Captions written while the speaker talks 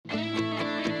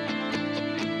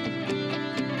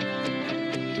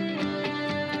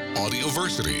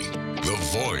Audioversity, the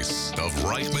voice of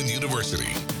Reichman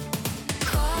University.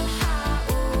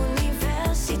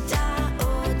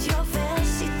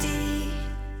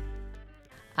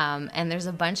 And there's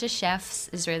a bunch of chefs,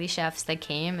 Israeli chefs that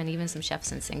came, and even some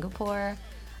chefs in Singapore,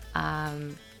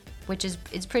 which is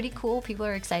pretty cool. People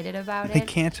are excited about it. They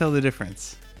can't tell the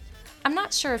difference. I'm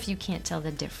not sure if you can't tell the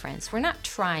difference. We're not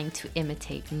trying to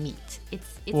imitate meat.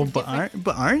 It's well, but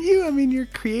aren't you? I mean, you're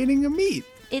creating a meat.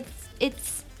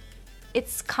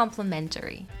 It's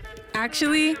complementary.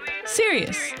 Actually,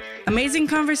 serious. Amazing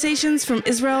conversations from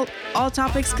Israel, all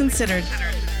topics considered,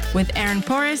 with Aaron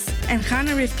Poris and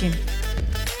Channa Rifkin.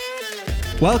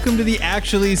 Welcome to the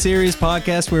Actually Serious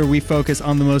podcast, where we focus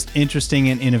on the most interesting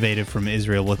and innovative from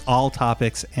Israel, with all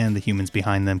topics and the humans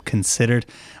behind them considered.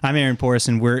 I'm Aaron Poris,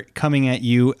 and we're coming at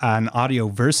you on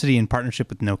Audioversity in partnership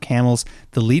with No Camels,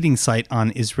 the leading site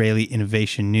on Israeli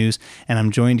innovation news. And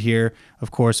I'm joined here, of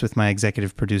course, with my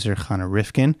executive producer, Channa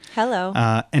Rifkin. Hello.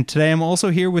 And today I'm also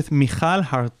here with Michal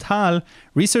Har Tal,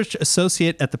 research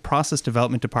associate at the process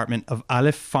development department of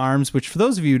Aleph Farms, which, for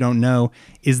those of you who don't know,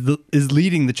 is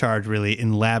leading the charge really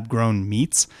in lab-grown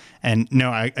meats. And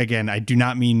no, I do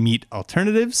not mean meat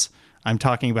alternatives. I'm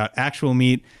talking about actual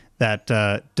meat that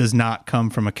does not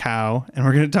come from a cow. And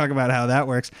we're going to talk about how that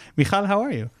works. Michal, how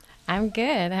are you? I'm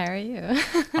good. How are you?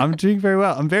 I'm doing very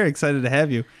well. I'm very excited to have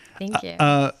you. Thank you.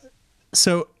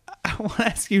 So I want to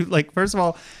ask you, first of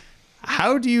all,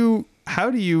 how do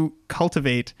you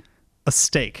cultivate a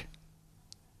steak?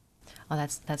 Well,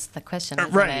 that's the question,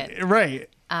 isn't it? Right.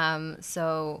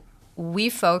 So we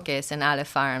focus in Aleph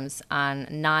Farms on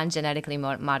non-genetically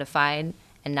modified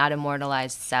and not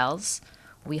immortalized cells.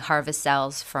 We harvest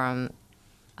cells from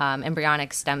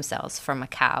embryonic stem cells from a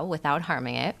cow without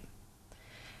harming it.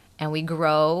 And we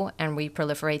grow and we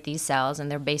proliferate these cells,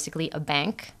 and they're basically a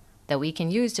bank that we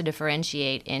can use to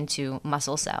differentiate into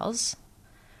muscle cells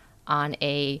on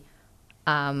a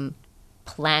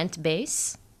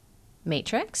plant-based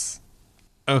matrix.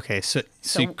 Okay, so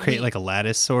you create like a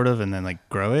lattice sort of, and then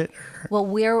grow it? Well,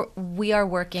 we are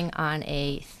working on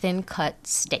a thin-cut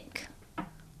steak.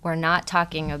 We're not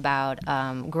talking about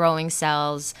growing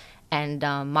cells and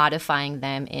modifying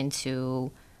them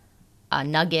into a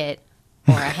nugget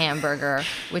or a hamburger,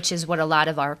 which is what a lot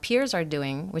of our peers are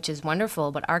doing, which is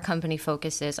wonderful. But our company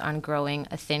focuses on growing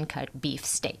a thin-cut beef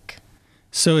steak.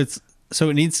 So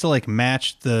it needs to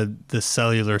match the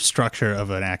cellular structure of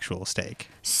an actual steak.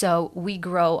 So we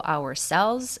grow our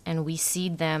cells and we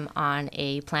seed them on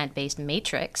a plant-based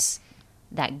matrix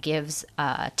that gives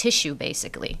tissue,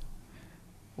 basically,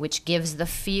 which gives the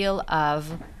feel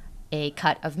of a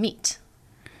cut of meat.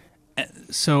 And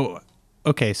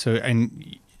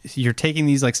you're taking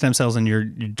these stem cells and you're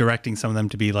directing some of them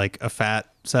to be a fat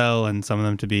cell and some of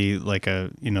them to be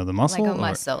the muscle? Like a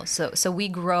muscle. So we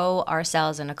grow our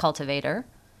cells in a cultivator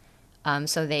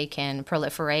so they can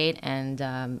proliferate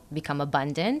and become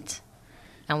abundant.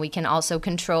 And we can also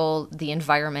control the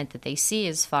environment that they see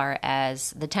as far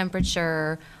as the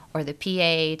temperature or the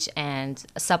pH, and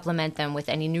supplement them with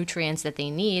any nutrients that they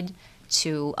need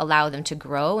to allow them to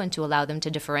grow and to allow them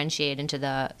to differentiate into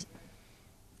the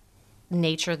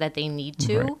nature that they need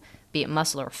to, right, be it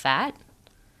muscle or fat.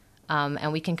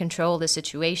 And we can control the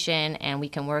situation, and we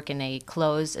can work in a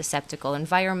closed aseptical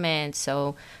environment,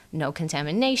 so no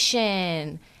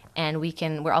contamination. And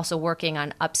we're also working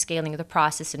on upscaling the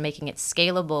process and making it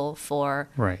scalable for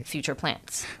future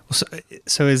plants.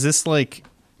 So is this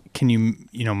can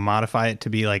you modify it to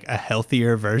be a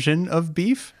healthier version of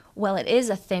beef? Well, it is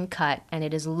a thin cut and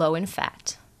it is low in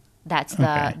fat. That's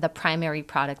the primary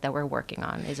product that we're working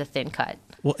on, is a thin cut.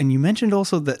 Well, and you mentioned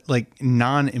also that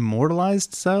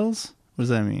non-immortalized cells. What does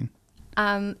that mean?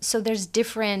 So there's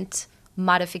different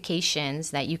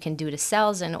modifications that you can do to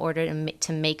cells in order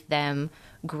to make them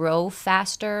grow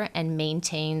faster and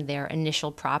maintain their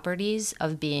initial properties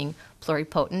of being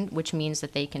pluripotent, which means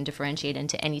that they can differentiate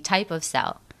into any type of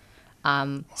cell.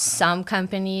 Some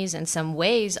companies in some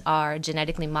ways are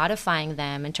genetically modifying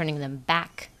them and turning them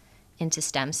back into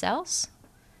stem cells.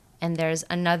 And there's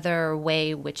another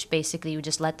way, which basically you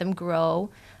just let them grow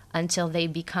until they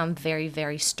become very,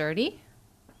 very sturdy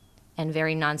and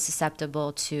very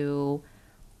non-susceptible to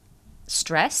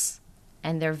stress.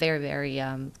 And they're very, very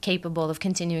capable of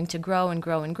continuing to grow and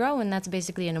grow and grow. And that's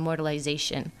basically an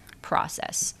immortalization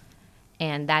process.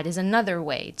 And that is another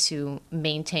way to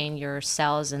maintain your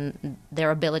cells and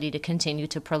their ability to continue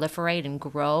to proliferate and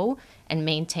grow and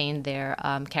maintain their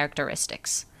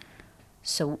characteristics.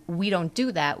 So we don't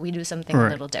do that. We do something a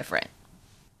little different.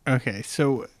 Okay,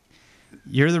 so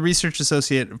you're the research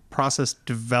associate of process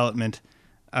development.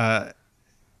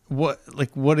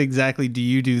 What exactly do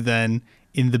you do then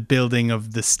in the building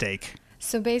of the steak?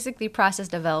 So basically, process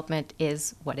development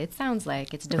is what it sounds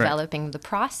like. It's developing the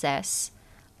process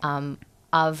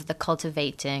of the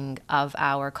cultivating of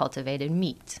our cultivated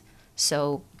meat.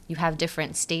 So you have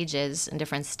different stages and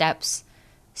different steps,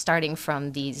 starting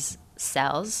from these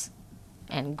cells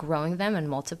and growing them and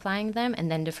multiplying them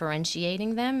and then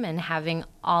differentiating them and having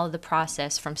all the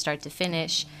process from start to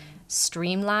finish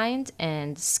streamlined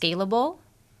and scalable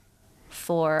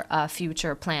for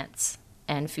future plants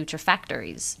and future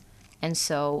factories. And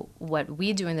so what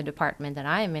we do in the department that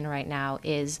I am in right now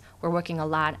is we're working a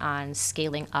lot on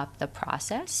scaling up the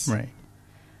process.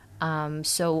 Right.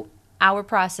 So our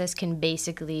process can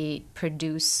basically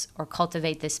produce or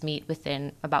cultivate this meat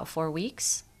within about 4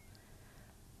 weeks.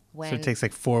 So it takes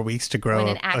like 4 weeks to grow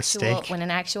a steak? When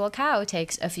an actual cow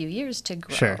takes a few years to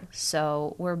grow. Sure.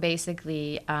 So we're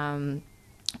basically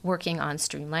working on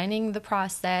streamlining the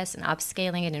process and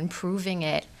upscaling it, improving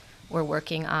it. We're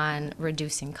working on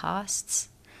reducing costs.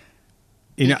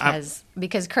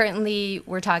 Because currently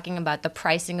we're talking about the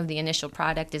pricing of the initial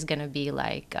product is going to be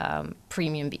like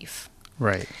premium beef.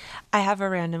 Right. I have a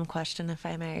random question, if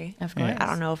I may. Of course. I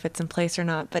don't know if it's in place or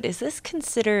not, but is this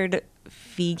considered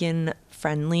vegan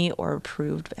friendly or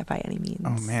approved by any means?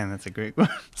 Oh man, that's a great one.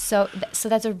 So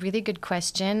that's a really good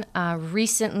question.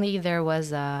 Recently, there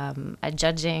was a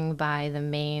judging by the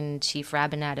main chief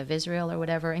rabbinate of Israel or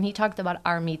whatever, and he talked about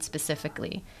our meat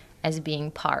specifically as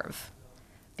being parv,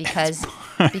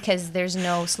 because there's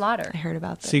no slaughter. I heard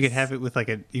about this. So you could have it with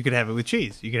you could have it with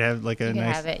cheese. You could have like a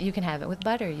nice. You can have it with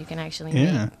butter. You can actually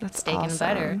make That's steak and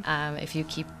awesome. butter if you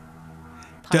keep.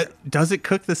 Does it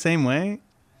cook the same way?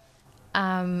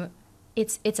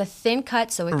 It's a thin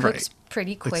cut, so it cooks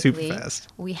pretty quickly. Like super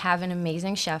fast. We have an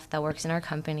amazing chef that works in our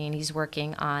company, and he's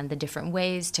working on the different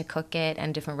ways to cook it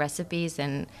and different recipes.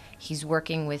 And he's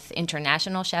working with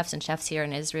international chefs and chefs here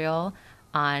in Israel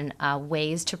on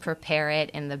ways to prepare it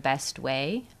in the best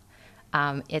way.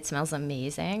 It smells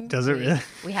amazing. Does it really?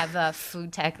 We have a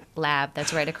food tech lab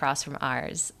that's right across from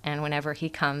ours, and whenever he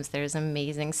comes, there's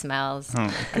amazing smells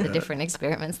of the different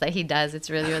experiments that he does. It's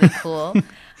really, really cool.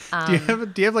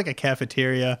 Do you have like a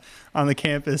cafeteria on the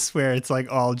campus where it's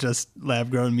like all just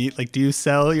lab grown meat? Like, do you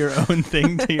sell your own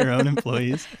thing to your own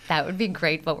employees? That would be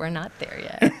great, but we're not there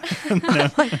yet.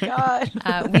 Oh my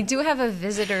God. We do have a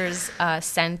visitors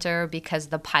center because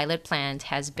the pilot plant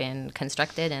has been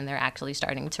constructed and they're actually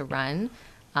starting to run.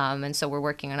 And so we're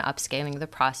working on upscaling the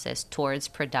process towards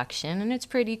production, and it's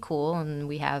pretty cool. And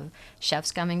we have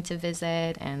chefs coming to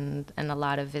visit and a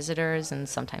lot of visitors and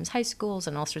sometimes high schools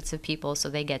and all sorts of people, so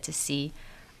they get to see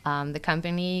the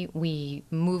company. We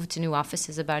moved to new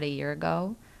offices about a year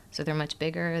ago, so they're much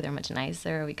bigger, they're much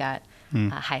nicer. We got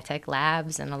high-tech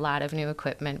labs and a lot of new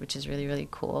equipment, which is really, really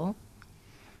cool.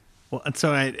 Well, and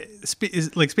so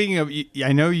speaking of,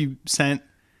 I know you sent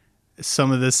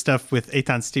some of this stuff with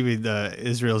Eitan Stevie,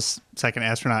 Israel's second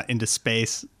astronaut, into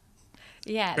space.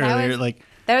 Yeah, earlier,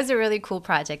 that was a really cool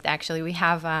project. Actually, we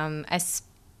have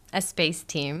a space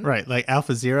team, right? Like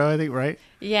Alpha Zero, I think, right?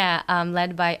 Yeah,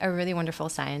 led by a really wonderful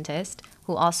scientist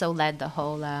who also led the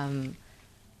whole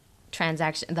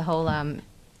transaction, the whole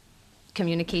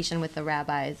communication with the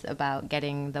rabbis about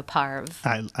getting the parv.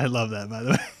 I love that, by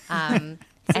the way.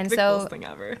 And the so coolest thing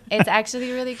ever. It's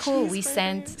actually really cool. We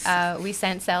sent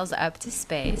cells up to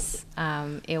space.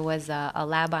 It was a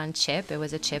lab on chip. It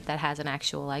was a chip that has an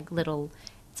actual little.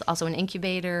 It's also an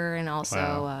incubator, and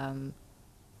also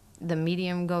the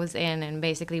medium goes in. And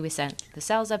basically, we sent the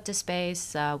cells up to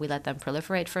space. We let them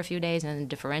proliferate for a few days and then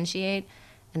differentiate,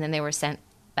 and then they were sent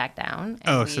back down.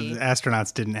 So the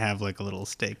astronauts didn't have like a little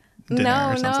steak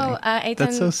dinner or something.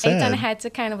 That's so sad. Eitan had to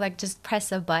kind of just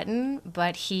press a button,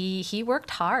 but he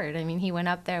worked hard. I mean, he went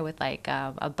up there with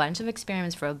a bunch of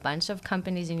experiments for a bunch of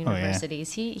companies and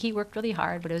universities. He worked really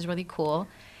hard, but it was really cool.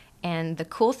 And the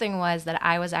cool thing was that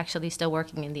I was actually still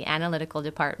working in the analytical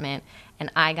department,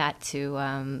 and I got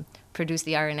to produce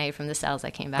the RNA from the cells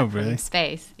that came back from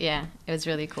space. Yeah, it was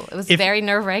really cool. It was very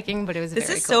nerve-wracking, but it was very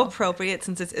cool. This is so appropriate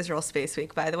since it's Israel Space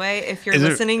Week, by the way. If you're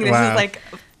listening, this is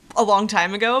a long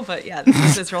time ago, but yeah, this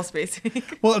is Israel Space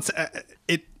Week. Well, it's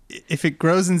if it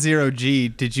grows in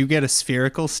 0G, did you get a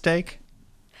spherical steak?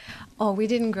 Oh, we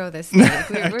didn't grow this steak.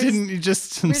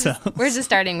 We're just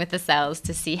starting with the cells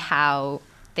to see how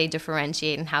they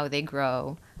differentiate and how they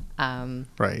grow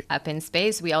up in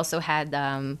space. We also had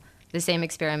the same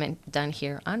experiment done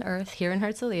here on Earth, here in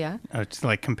Herzliya. Oh,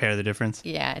 to compare the difference?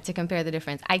 Yeah, to compare the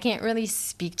difference. I can't really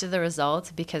speak to the results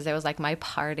because it was my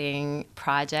parting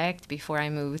project before I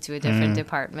moved to a different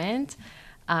department.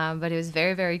 But it was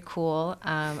very, very cool.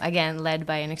 Again, led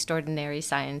by an extraordinary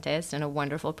scientist and a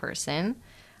wonderful person.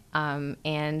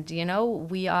 And,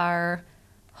 we are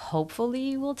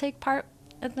hopefully will take part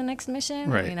at the next mission.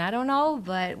 Right. I mean, I don't know,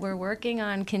 but we're working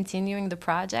on continuing the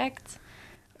project.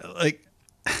 Like,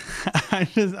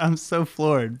 I'm so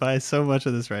floored by so much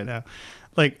of this right now.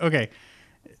 Like, okay,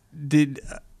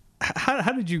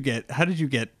 how did you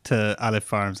get to Aleph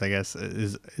Farms, I guess,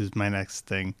 is my next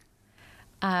thing.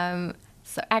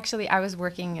 So actually, I was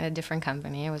working at a different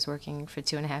company. I was working for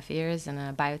 2.5 years in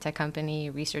a biotech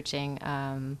company researching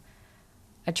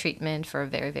a treatment for a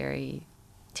very, very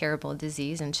terrible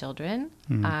disease in children.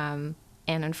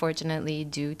 And unfortunately,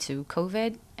 due to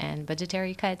COVID and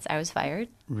budgetary cuts, I was fired.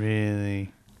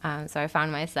 Really? So I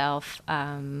found myself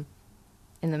in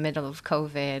the middle of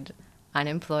COVID,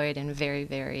 unemployed and very,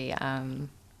 very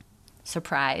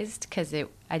surprised because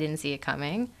I didn't see it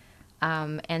coming.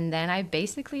 And then I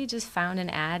basically just found an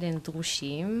ad in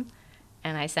Drushim,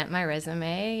 and I sent my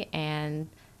resume, and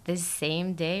this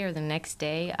same day or the next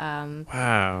day,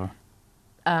 Wow.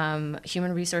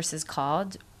 Human Resources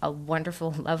called. A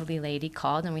wonderful, lovely lady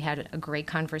called, and we had a great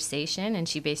conversation, and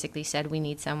she basically said, we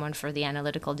need someone for the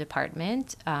analytical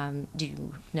department. Do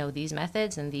you know these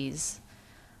methods and these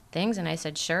things? And I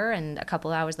said, sure. And a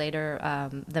couple hours later,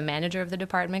 the manager of the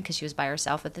department, because she was by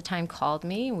herself at the time, called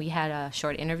me. We had a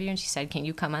short interview, and she said, can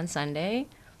you come on Sunday?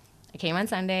 I came on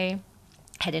Sunday,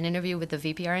 had an interview with the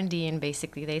VP R&D, and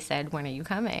basically they said, when are you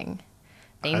coming?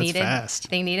 They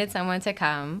needed someone to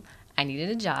come. I needed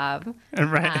a job.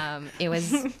 Right.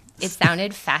 It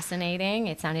sounded fascinating.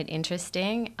 It sounded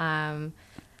interesting.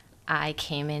 I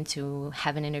came in to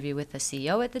have an interview with the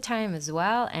CEO at the time as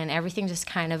well, and everything just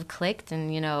kind of clicked.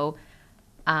 And,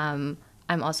 I'm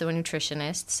also a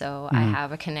nutritionist, so I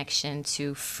have a connection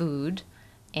to food.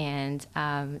 And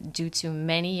due to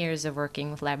many years of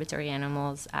working with laboratory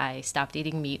animals, I stopped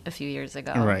eating meat a few years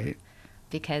ago. Right.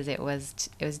 Because it was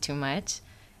too much.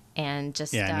 And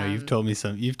just I know you've told me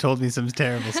some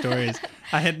terrible stories.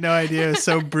 I had no idea it was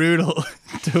so brutal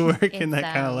to work in that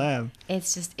kind of lab.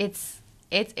 It's just it's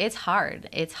hard.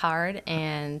 It's hard,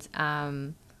 and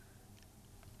I'm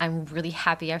really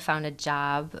happy I found a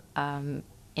job in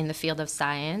the field of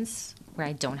science where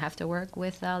I don't have to work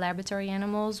with laboratory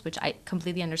animals, which I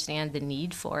completely understand the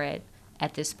need for it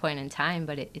at this point in time.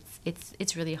 But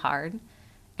it's really hard,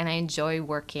 and I enjoy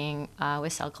working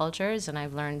with cell cultures, and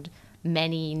I've learned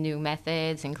many new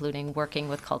methods, including working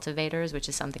with cultivators, which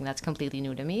is something that's completely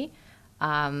new to me.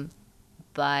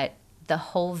 But the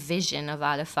whole vision of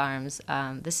Aleph Farms,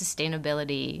 the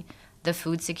sustainability, the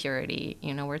food security,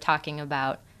 we're talking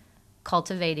about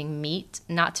cultivating meat,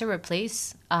 not to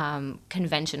replace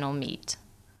conventional meat.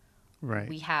 Right.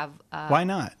 We have... Why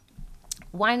not?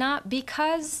 Why not?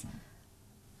 Because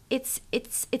it's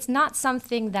not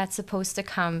something that's supposed to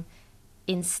come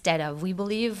instead of. We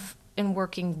believe in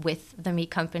working with the meat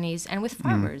companies and with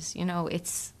farmers.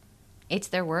 It's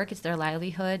their work, it's their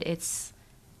livelihood, it's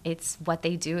what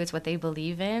they do, it's what they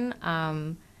believe in.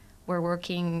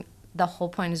 The whole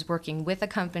point is working with the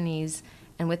companies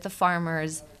and with the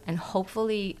farmers, and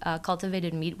hopefully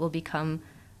cultivated meat will become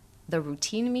the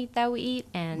routine meat that we eat,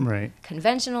 and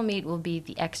conventional meat will be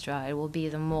the extra. It will be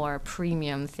the more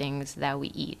premium things that we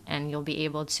eat, and you'll be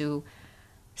able to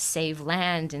save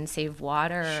land and save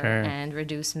water and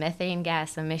reduce methane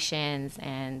gas emissions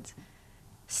and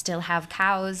still have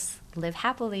cows live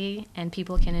happily, and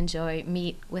people can enjoy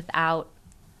meat without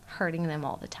hurting them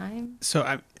all the time.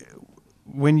 So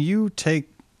when you take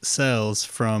cells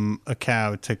from a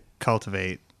cow to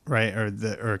cultivate, right,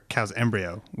 or cow's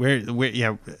embryo, remind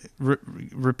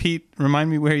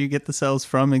me where you get the cells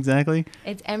from exactly?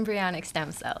 It's embryonic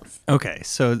stem cells. Okay,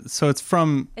 so it's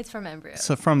from embryo.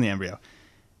 So from the embryo.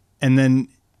 And then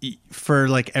for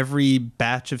like every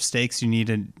batch of steaks, you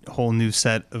need a whole new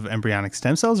set of embryonic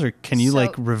stem cells, or can you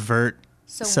revert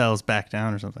cells back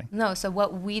down or something? No. So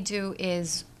what we do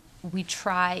is we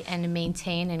try and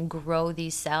maintain and grow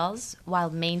these cells while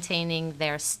maintaining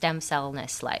their stem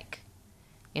cellness,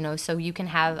 so you can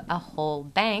have a whole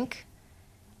bank,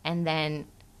 and then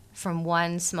from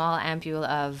one small ampule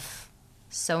of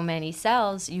so many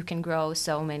cells, you can grow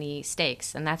so many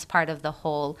steaks. And that's part of the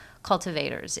whole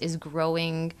cultivators, is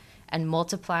growing and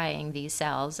multiplying these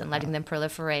cells and letting them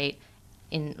proliferate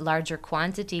in larger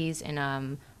quantities in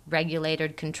a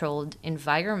regulated, controlled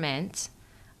environment,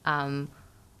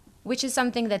 which is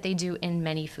something that they do in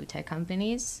many food tech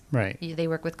companies. Right. They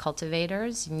work with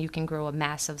cultivators, and you can grow a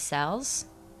mass of cells.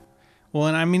 Well,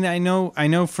 and I mean, I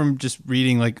know from just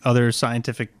reading like other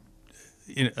scientific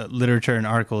literature and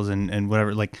articles and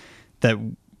whatever, like that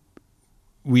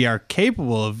we are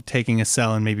capable of taking a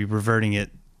cell and maybe reverting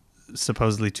it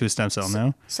supposedly to a stem cell,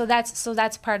 no? So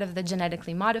that's part of the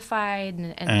genetically modified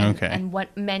and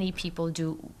what many people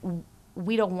do.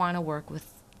 We don't want to work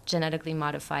with genetically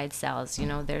modified cells.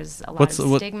 There's a lot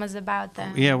of stigmas about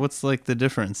them. Yeah, what's like the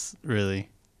difference, really?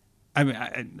 I mean,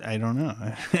 I don't know.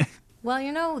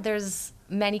 Well, there's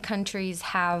many countries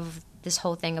have this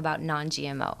whole thing about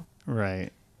non-GMO.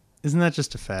 Right. Isn't that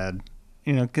just a fad?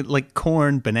 Like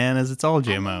corn, bananas, it's all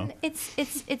GMO. I mean,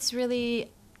 it's really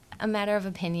a matter of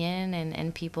opinion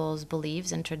and people's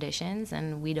beliefs and traditions,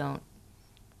 and we don't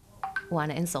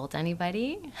want to insult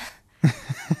anybody.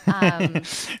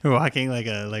 Walking like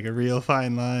a real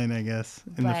fine line, I guess,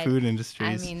 in the food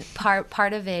industries. I mean,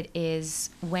 part of it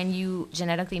is when you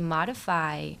genetically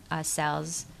modify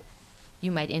cells,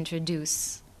 you might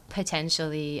introduce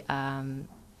potentially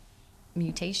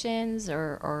mutations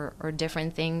or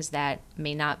different things that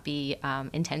may not be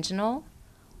intentional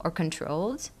or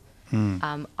controlled.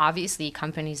 Obviously,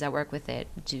 companies that work with it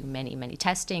do many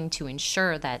testing to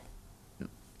ensure that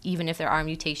even if there are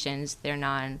mutations, they're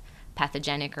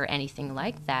non-pathogenic or anything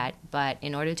like that. But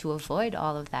in order to avoid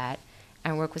all of that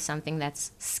and work with something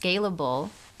that's scalable,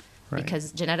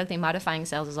 because genetically modifying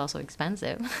cells is also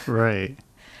expensive. Right.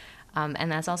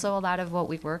 And that's also a lot of what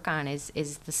we work on is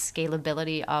the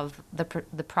scalability of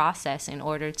the process in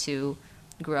order to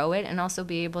grow it and also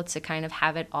be able to kind of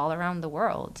have it all around the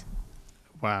world.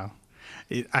 Wow.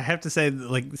 I have to say,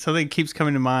 like, something keeps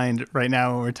coming to mind right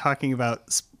now when we're talking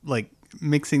about, like,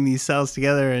 mixing these cells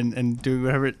together and doing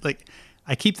whatever. Like,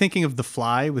 I keep thinking of The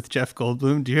Fly with Jeff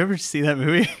Goldblum. Do you ever see that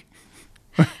movie?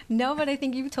 No, but I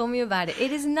think you've told me about it.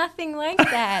 It is nothing like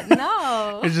that.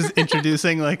 No. It's just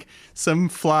introducing like some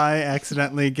fly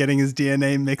accidentally getting his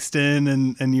DNA mixed in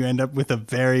and you end up with a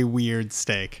very weird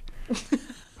steak.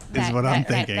 Is what I'm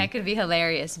thinking. That could be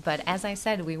hilarious. But as I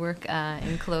said, we work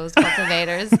in closed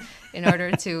cultivators in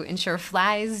order to ensure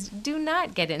flies do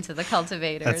not get into the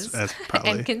cultivators that's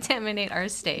probably, and contaminate our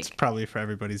steak. It's probably for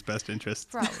everybody's best interest.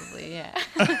 Probably, yeah.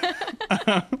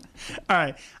 All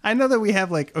right. I know that we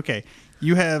have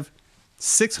you have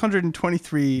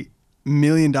 $623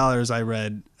 million, I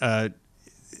read,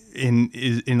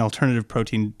 in alternative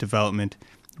protein development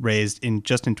raised in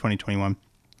 2021.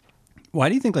 Why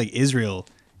do you think Israel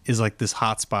is this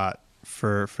hotspot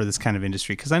for this kind of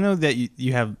industry? Because I know that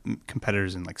you have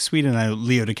competitors in Sweden. I know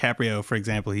Leo DiCaprio, for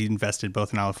example, he invested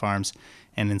both in Aleph Farms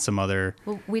and in some other.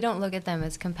 Well, we don't look at them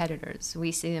as competitors.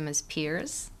 We see them as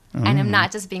peers. And I'm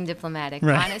not just being diplomatic.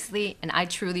 Right. Honestly, and I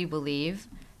truly believe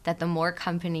that the more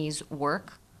companies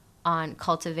work on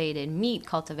cultivated meat,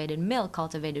 cultivated milk,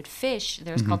 cultivated fish,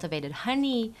 there's cultivated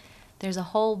honey, there's a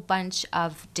whole bunch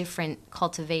of different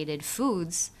cultivated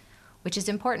foods, which is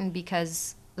important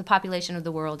because the population of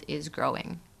the world is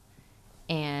growing.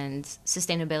 And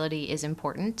sustainability is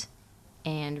important.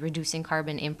 And reducing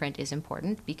carbon imprint is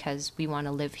important because we want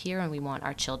to live here and we want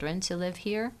our children to live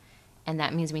here. And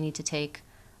that means we need to take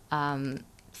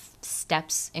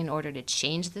steps in order to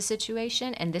change the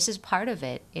situation, and this is part of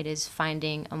it. It is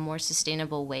finding a more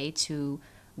sustainable way to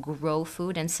grow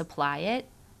food and supply it,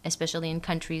 especially in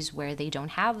countries where they don't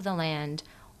have the land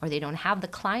or they don't have the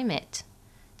climate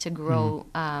to grow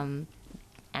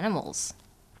animals.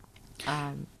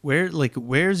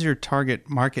 Where's your target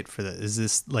market for this? Is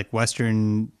this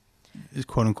Western,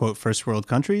 quote unquote, first world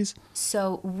countries?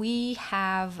 So we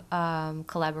have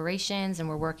collaborations, and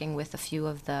we're working with a few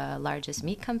of the largest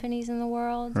meat companies in the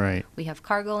world. Right. We have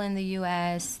Cargill in the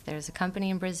U.S. There's a company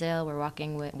in Brazil. We're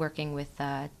working with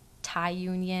Thai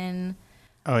Union.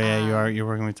 Oh yeah, you are. You're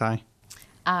working with Thai.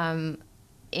 And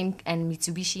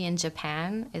Mitsubishi in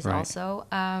Japan is also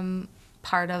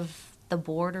part of the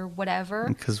board or whatever.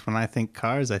 Because when I think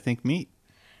cars, I think meat.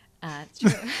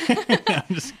 True.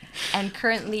 And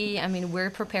currently, we're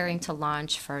preparing to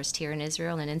launch first here in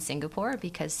Israel and in Singapore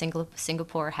because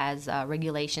Singapore has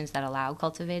regulations that allow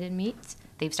cultivated meats.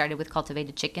 They've started with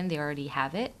cultivated chicken. They already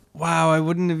have it. Wow, I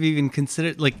wouldn't have even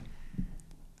considered,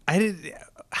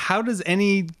 how does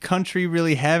any country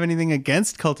really have anything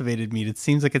against cultivated meat? It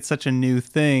seems like it's such a new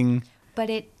thing. But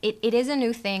it is a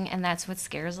new thing, and that's what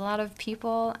scares a lot of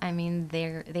people.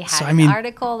 They had an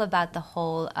article about the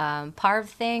whole parv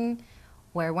thing,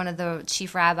 where one of the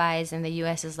chief rabbis in the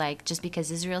U.S. is like, just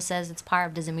because Israel says it's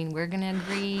parv doesn't mean we're going to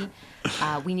agree.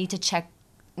 We need to check.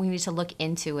 We need to look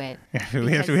into it.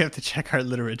 We have to check our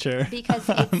literature because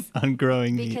on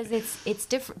growing meat. Because it's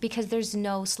different. Because there's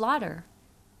no slaughter.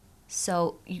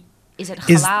 So is it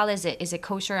halal? Is it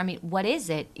kosher? What is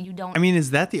it? You don't.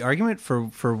 Is that the argument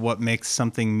for what makes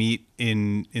something meat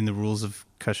in the rules of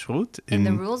kashrut? In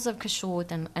the rules of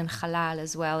kashrut and halal,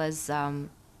 as well as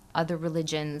other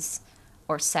religions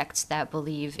or sects that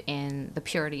believe in the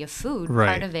purity of food. Right.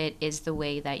 Part of it is the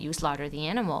way that you slaughter the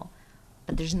animal.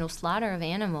 But there's no slaughter of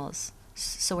animals.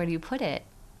 So where do you put it?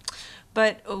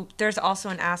 But there's also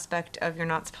an aspect of you're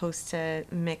not supposed to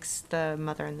mix the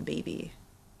mother and the baby.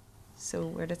 So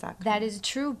where does that come? That is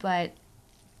true, but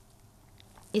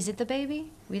is it the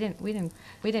baby? We didn't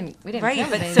Right, kill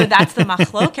the but baby. so that's the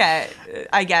machloket,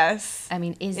 I guess. I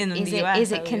mean, is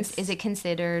it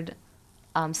considered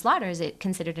slaughter? Is it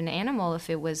considered an animal if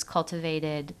it was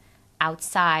cultivated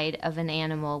outside of an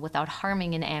animal without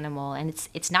harming an animal? And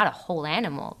it's not a whole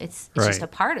animal. It's just Right. a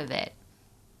part of it.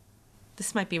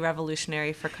 This might be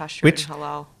revolutionary for kashrut Which- and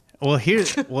halal. Well,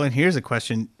 here's a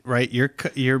question, right?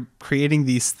 You're creating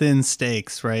these thin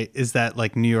steaks, right? Is that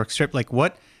like New York strip? Like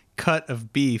what cut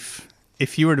of beef,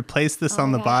 if you were to place this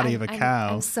on the body of a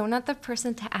cow? I'm so not the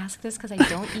person to ask this because I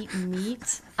don't eat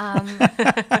meat.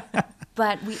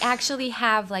 But we actually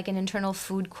have like an internal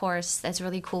food course that's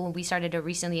really cool. We started it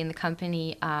recently in the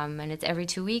company, and it's every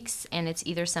 2 weeks, and it's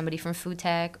either somebody from food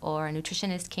tech or a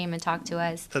nutritionist came and talked to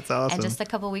us. That's awesome. And just a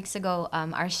couple weeks ago,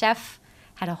 our chef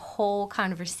had a whole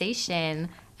conversation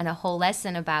and a whole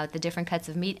lesson about the different cuts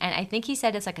of meat, and I think he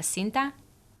said it's like a cinta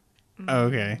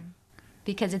Okay.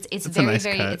 because it's That's a very nice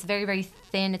very cut. it's very very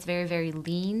thin. It's very very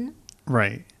lean.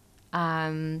 Right.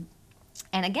 And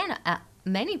again,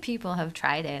 many people have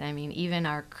tried it. I mean, even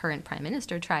our current prime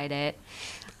minister tried it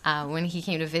when he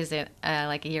came to visit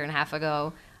like a year and a half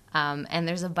ago. And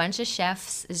there's a bunch of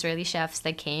chefs, Israeli chefs,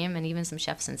 that came, and even some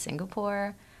chefs in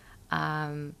Singapore,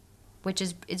 which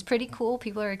is pretty cool.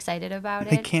 People are excited about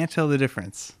They it. can't tell the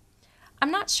difference.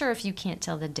 I'm not sure if you can't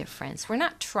tell the difference. We're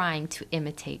not trying to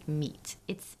imitate meat.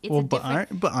 It's Well, a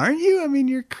different. but aren't you? I mean,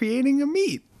 you're creating a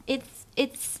meat.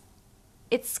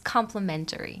 It's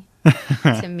complementary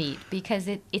to meat because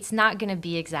it's not going to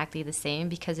be exactly the same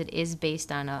because it is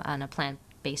based on a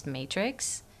plant-based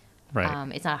matrix. Right.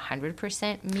 It's not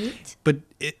 100% meat. But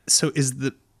so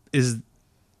is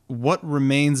what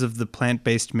remains of the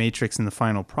plant-based matrix in the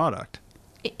final product?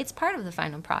 It's part of the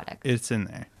final product. It's in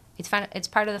there. It's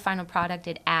part of the final product.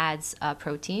 It adds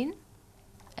protein,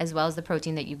 as well as the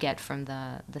protein that you get from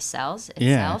the cells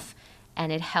itself,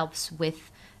 and it helps with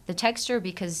the texture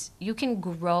because you can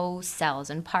grow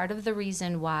cells. And part of the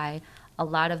reason why a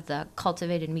lot of the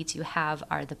cultivated meats you have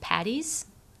are the patties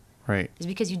Right. is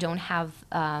because you don't have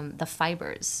the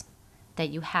fibers that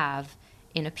you have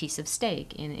in a piece of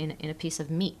steak, in a piece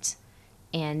of meat.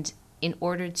 And in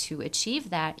order to achieve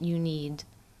that, you need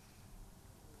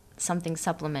something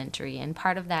supplementary. And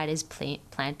part of that is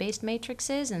plant-based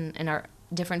matrices, and our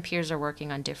different peers are working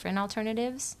on different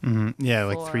alternatives. Yeah,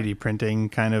 like For- 3D printing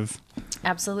kind of.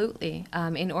 Absolutely.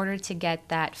 In order to get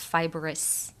that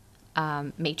fibrous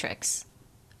matrix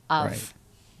of Right.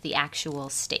 the actual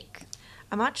steak.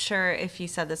 I'm not sure if you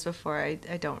said this before. I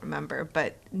don't remember,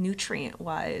 but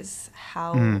nutrient-wise,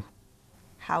 how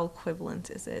equivalent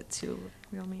is it to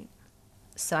real meat?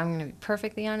 So I'm going to be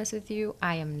perfectly honest with you.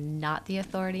 I am not the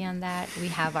authority on that. We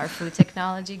have our food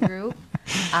technology group.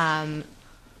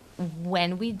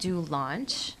 When we do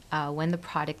launch, when the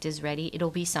product is ready,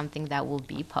 it'll be something that will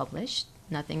be published.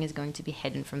 Nothing is going to be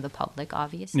hidden from the public,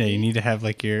 obviously. Yeah, you need to have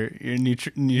like your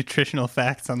nutritional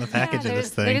facts on the package of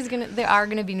this thing. There are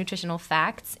gonna be nutritional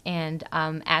facts, and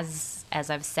as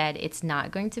I've said, it's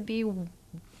not going to be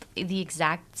the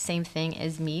exact same thing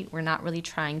as meat. We're not really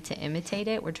trying to imitate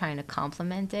it. We're trying to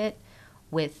complement it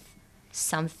with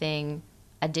something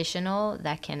additional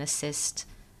that can assist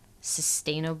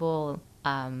sustainable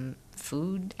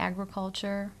food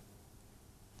agriculture.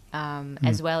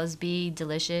 As well as be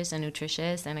delicious and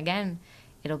nutritious. And again,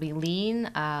 it'll be lean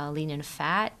in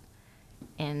fat,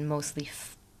 and mostly,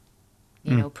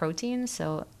 protein.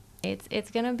 So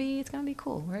it's gonna be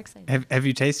cool. We're excited. Have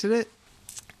you tasted it?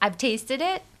 I've tasted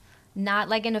it, not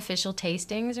like in official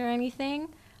tastings or anything.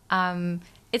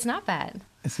 It's not bad.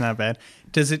 It's not bad.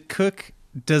 Does it cook?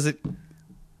 Does it?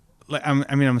 Like,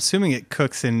 I'm assuming it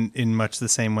cooks in much the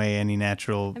same way any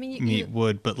natural meat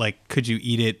would. But like, could you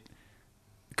eat it?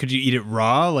 Could you eat it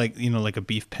raw, like like a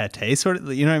beef pate, sort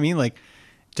of? You know what I mean? Like,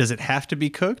 does it have to be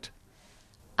cooked?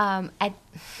 I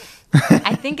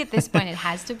think at this point it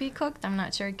has to be cooked. I'm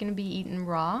not sure it can be eaten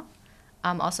raw.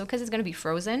 Also, because it's going to be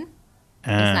frozen. It's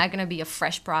not going to be a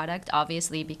fresh product,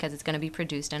 obviously, because it's going to be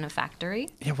produced in a factory.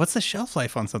 Yeah. What's the shelf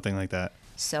life on something like that?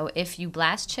 So if you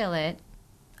blast chill it,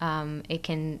 it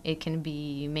can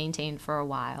be maintained for a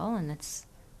while, and it's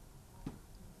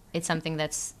something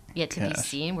that's yet to be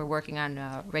seen. We're working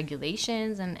on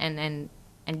regulations and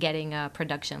getting a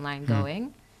production line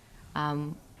going.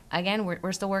 Again,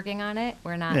 we're still working on it.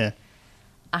 We're not. Yeah.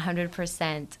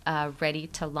 100% ready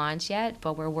to launch yet,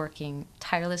 but we're working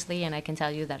tirelessly, and I can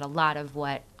tell you that a lot of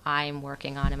what I'm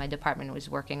working on and my department was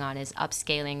working on is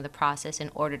upscaling the process in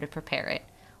order to prepare it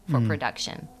for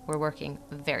production. We're working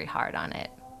very hard on it.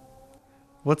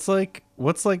 What's like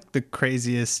the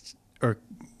craziest or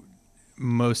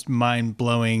most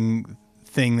mind-blowing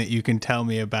thing that you can tell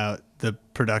me about the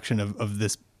production of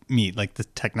this meat, like the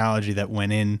technology that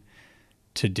went in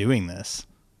to doing this?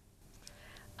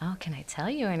 Oh, can I tell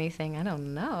you anything? I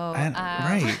don't know.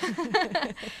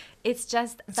 Right. It's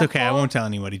just... It's okay. I won't tell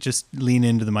anybody. Just lean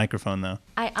into the microphone, though.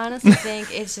 I honestly think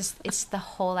it's the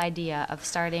whole idea of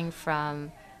starting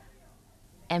from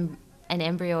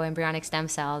embryonic stem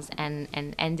cells and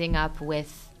ending up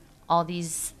with all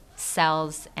these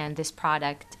cells and this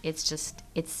product. It's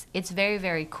very,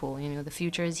 very cool. You know, the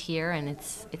future is here, and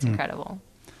it's incredible.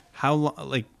 How long,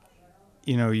 like,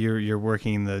 you know, you're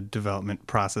working in the development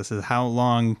processes. How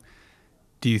long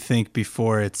do you think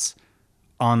before it's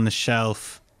on the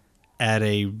shelf at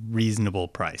a reasonable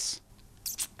price?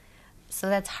 So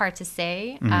that's hard to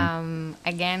say.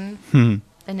 Again,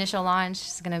 initial launch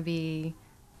is going to be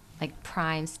like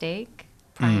prime steak,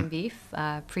 prime beef,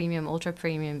 premium, ultra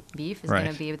premium beef is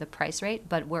going to be the price rate.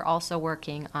 But we're also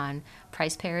working on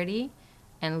price parity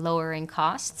and lowering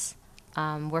costs,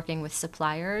 working with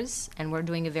suppliers, and we're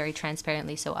doing it very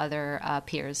transparently so other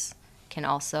peers can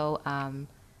also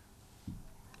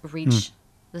reach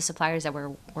the suppliers that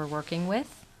we're working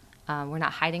with. We're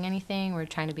not hiding anything. We're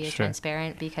trying to be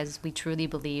transparent because we truly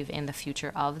believe in the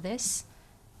future of this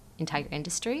entire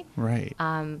industry. Right.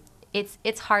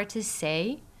 It's hard to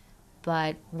say,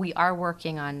 but we are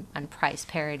working on price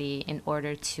parity in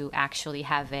order to actually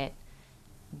have it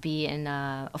be in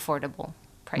a affordable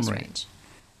price range.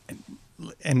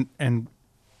 And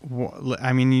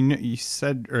I mean, you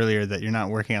said earlier that you're not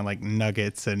working on like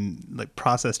nuggets and like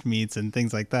processed meats and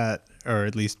things like that, or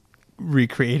at least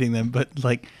recreating them. But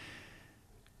like,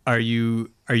 are you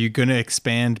going to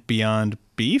expand beyond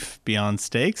beef, beyond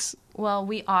steaks? Well,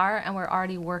 we are, and we're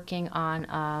already working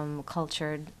on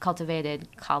cultivated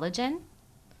collagen,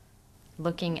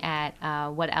 looking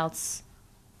at what else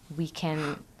we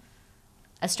can,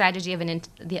 a strategy of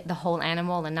the whole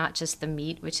animal and not just the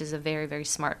meat, which is a very, very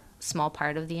small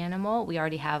part of the animal. We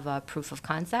already have a proof of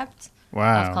concept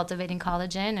of cultivating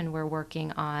collagen, and we're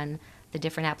working on the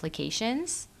different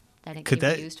applications that it can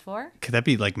be used for. Could that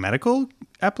be like medical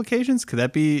applications? Could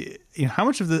that be, you know, how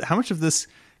much of this?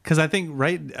 Because I think,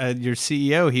 your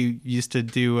CEO, he used to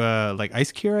do like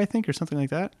ice cure, I think, or something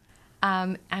like that.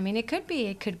 I mean, it could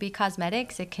be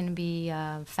cosmetics, it can be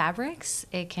fabrics,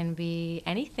 it can be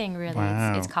anything really.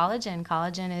 Wow. It's collagen.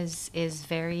 Collagen is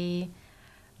very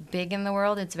big in the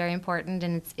world. It's very important,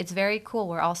 and it's very cool.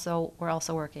 We're also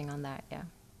working on that. Yeah.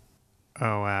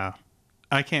 Oh wow,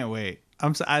 I can't wait.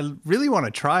 I really want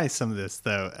to try some of this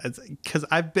though, because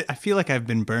I feel like I've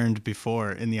been burned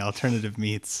before in the alternative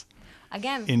meats.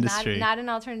 Again, industry. Not an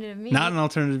alternative meat. Not an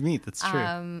alternative meat. That's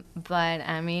true. But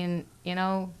I mean, you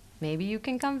know, maybe you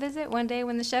can come visit one day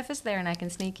when the chef is there, and I can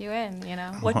sneak you in. You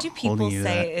know, what do people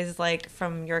say is like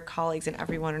from your colleagues and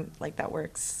everyone like that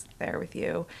works there with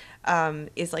you,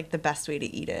 is like the best way to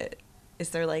eat it? Is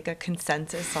there like a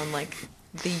consensus on like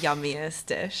the yummiest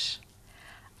dish?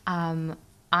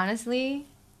 Honestly,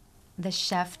 the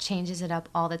chef changes it up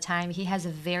all the time. He has a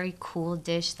very cool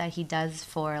dish that he does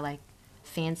for like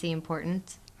fancy,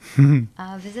 important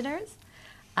visitors,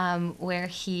 where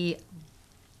he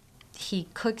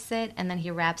cooks it and then he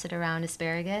wraps it around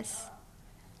asparagus,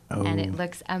 and it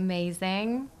looks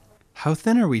amazing. How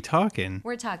thin are we talking?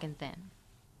 We're talking thin.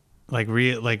 Like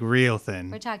real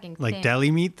thin. We're talking like thin.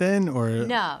 Deli meat thin, or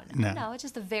no. It's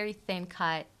just a very thin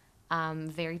cut,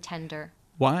 very tender.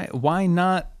 Why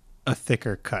not a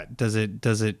thicker cut? Does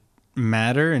it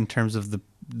matter in terms of the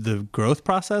growth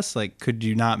process? Like, could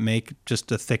you not make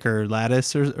just a thicker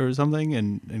lattice or something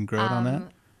and grow it on that?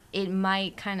 It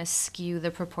might kind of skew the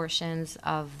proportions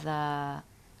of the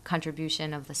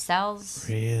contribution of the cells,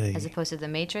 really, as opposed to the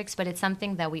matrix. But it's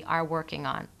something that we are working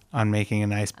on making a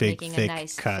nice big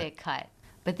thick cut.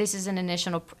 But this is an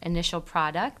initial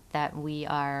product that we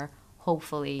are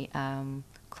hopefully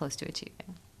close to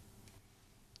achieving.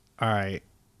 All right.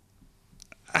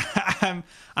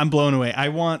 I'm blown away. I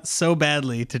want so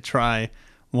badly to try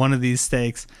one of these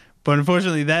steaks, but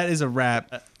unfortunately that is a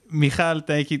wrap. Michal,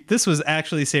 thank you. This was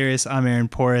actually serious. I'm Aaron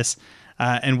Poris,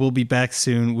 and we'll be back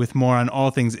soon with more on all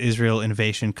things Israel,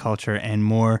 innovation, culture, and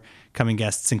more. Coming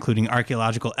guests including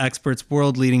archaeological experts,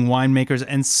 world-leading winemakers,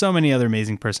 and so many other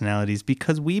amazing personalities,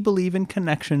 because we believe in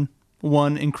connection,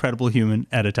 one incredible human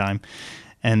at a time.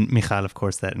 And Michal, of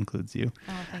course, that includes you.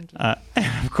 Oh, thank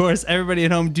you. of course, everybody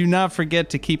at home, do not forget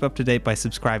to keep up to date by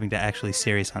subscribing to Actually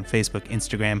Serious on Facebook,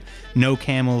 Instagram, No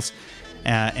Camels,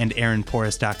 and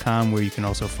AaronPoris.com, where you can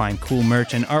also find cool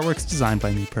merch and artworks designed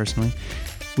by me personally.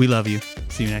 We love you.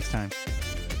 See you next time.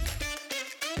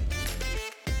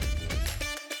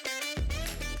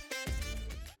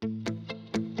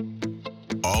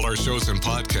 All our shows and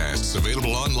podcasts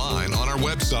available online on our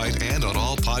website and on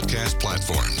all podcast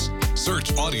platforms.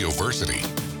 Search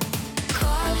Audioversity.